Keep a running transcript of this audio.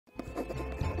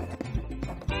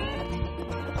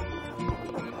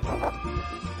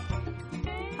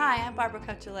Hi, I'm Barbara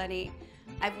Coccioletti.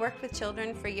 I've worked with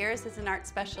children for years as an art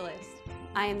specialist.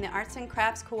 I am the Arts and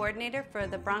Crafts Coordinator for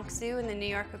the Bronx Zoo and the New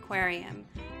York Aquarium.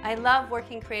 I love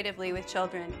working creatively with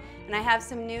children, and I have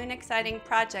some new and exciting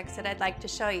projects that I'd like to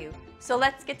show you. So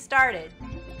let's get started.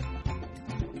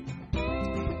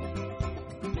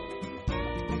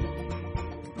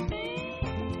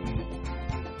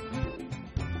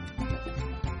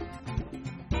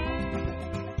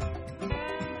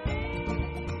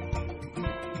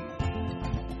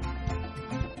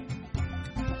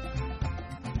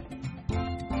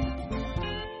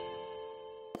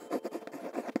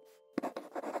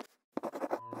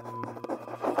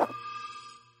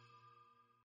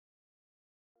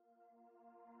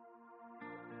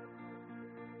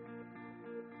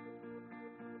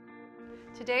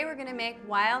 Today we're going to make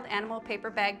wild animal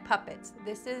paper bag puppets.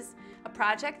 This is a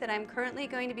project that I'm currently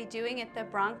going to be doing at the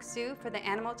Bronx Zoo for the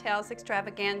Animal Tales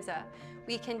Extravaganza.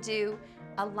 We can do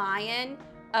a lion,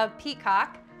 a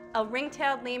peacock, a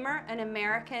ring-tailed lemur, an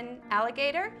American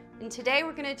alligator, and today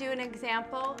we're going to do an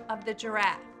example of the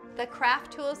giraffe. The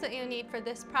craft tools that you need for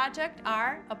this project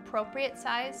are appropriate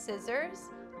size scissors,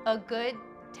 a good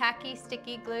tacky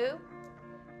sticky glue,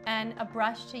 and a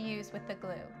brush to use with the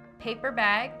glue. Paper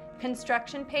bag,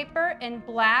 construction paper in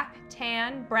black,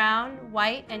 tan, brown,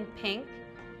 white, and pink,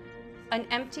 an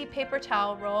empty paper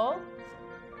towel roll,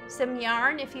 some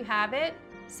yarn if you have it,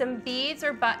 some beads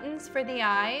or buttons for the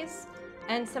eyes,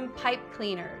 and some pipe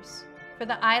cleaners for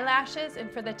the eyelashes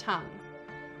and for the tongue.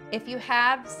 If you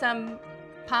have some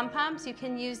pom-poms, you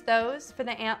can use those for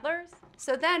the antlers.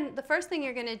 So then the first thing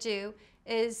you're going to do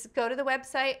is go to the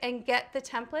website and get the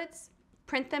templates,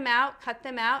 print them out, cut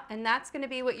them out, and that's going to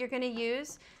be what you're going to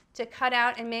use to cut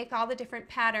out and make all the different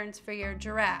patterns for your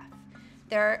giraffe.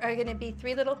 There are going to be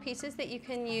 3 little pieces that you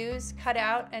can use, cut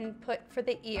out and put for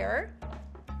the ear,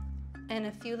 and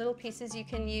a few little pieces you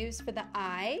can use for the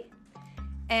eye.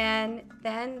 And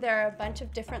then there are a bunch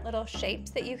of different little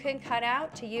shapes that you can cut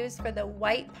out to use for the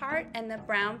white part and the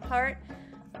brown part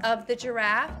of the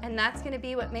giraffe, and that's going to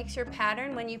be what makes your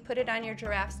pattern when you put it on your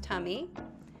giraffe's tummy.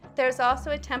 There's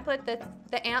also a template that's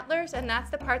the antlers, and that's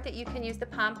the part that you can use the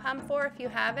pom-pom for if you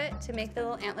have it, to make the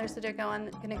little antlers that are going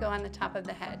to go on the top of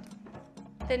the head.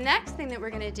 The next thing that we're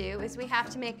going to do is we have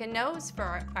to make a nose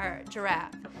for our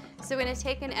giraffe. So we're going to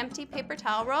take an empty paper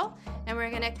towel roll and we're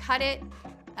going to cut it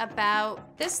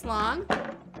about this long,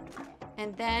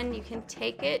 and then you can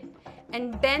take it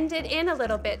and bend it in a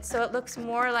little bit so it looks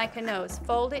more like a nose.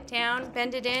 Fold it down,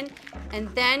 bend it in, and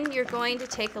then you're going to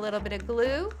take a little bit of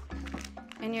glue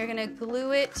and you're going to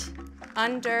glue it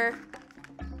under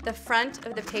the front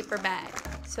of the paper bag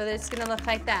so that it's going to look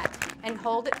like that. And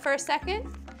hold it for a second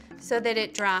so that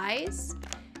it dries.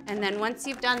 And then once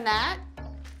you've done that,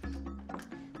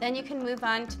 then you can move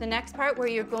on to the next part where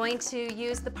you're going to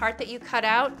use the part that you cut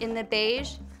out in the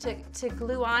beige to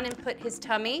glue on and put his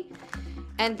tummy.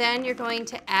 And then you're going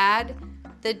to add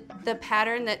the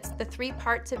pattern that's the 3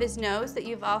 parts of his nose that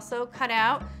you've also cut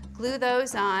out, glue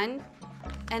those on,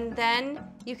 and then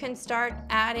you can start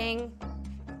adding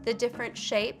the different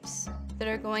shapes that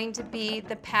are going to be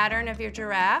the pattern of your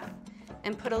giraffe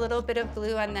and put a little bit of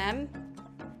glue on them.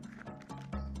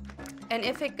 And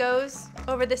if it goes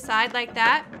over the side like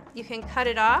that, you can cut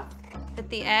it off at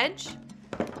the edge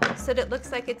so that it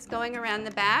looks like it's going around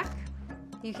the back.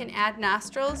 You can add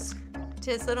nostrils to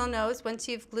his little nose once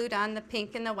you've glued on the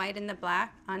pink and the white and the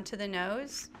black onto the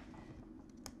nose.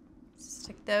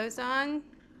 Stick those on.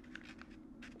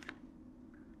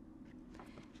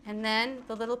 And then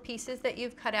the little pieces that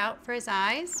you've cut out for his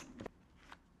eyes,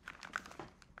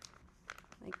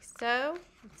 like so,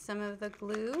 with some of the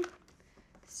glue.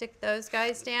 Stick those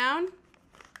guys down.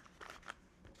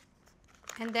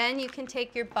 And then you can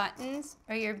take your buttons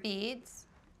or your beads,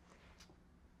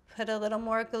 put a little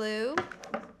more glue,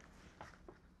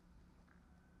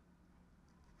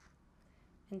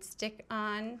 and stick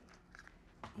on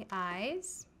the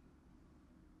eyes.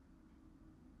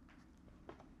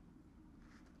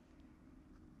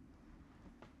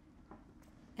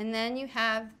 And then you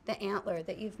have the antler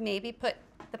that you've maybe put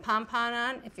the pom-pom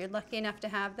on, if you're lucky enough to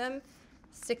have them.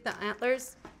 Stick the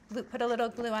antlers, put a little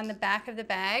glue on the back of the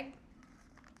bag.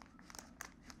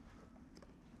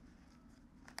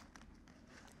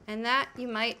 And that you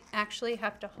might actually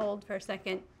have to hold for a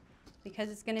second because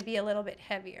it's going to be a little bit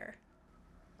heavier.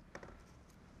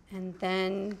 And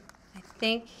then I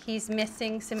think he's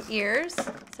missing some ears,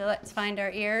 so let's find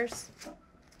our ears.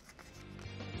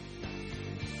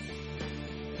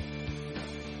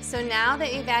 So now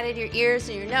that you've added your ears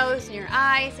and your nose and your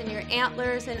eyes and your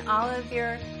antlers and all of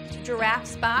your giraffe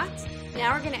spots,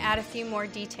 now we're going to add a few more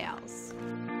details.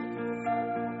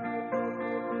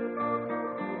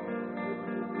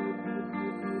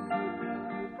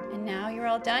 you're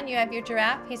all done, you have your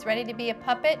giraffe. He's ready to be a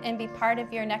puppet and be part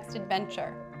of your next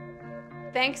adventure.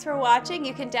 Thanks for watching.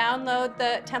 You can download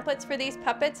the templates for these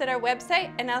puppets at our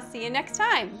website, and I'll see you next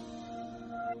time.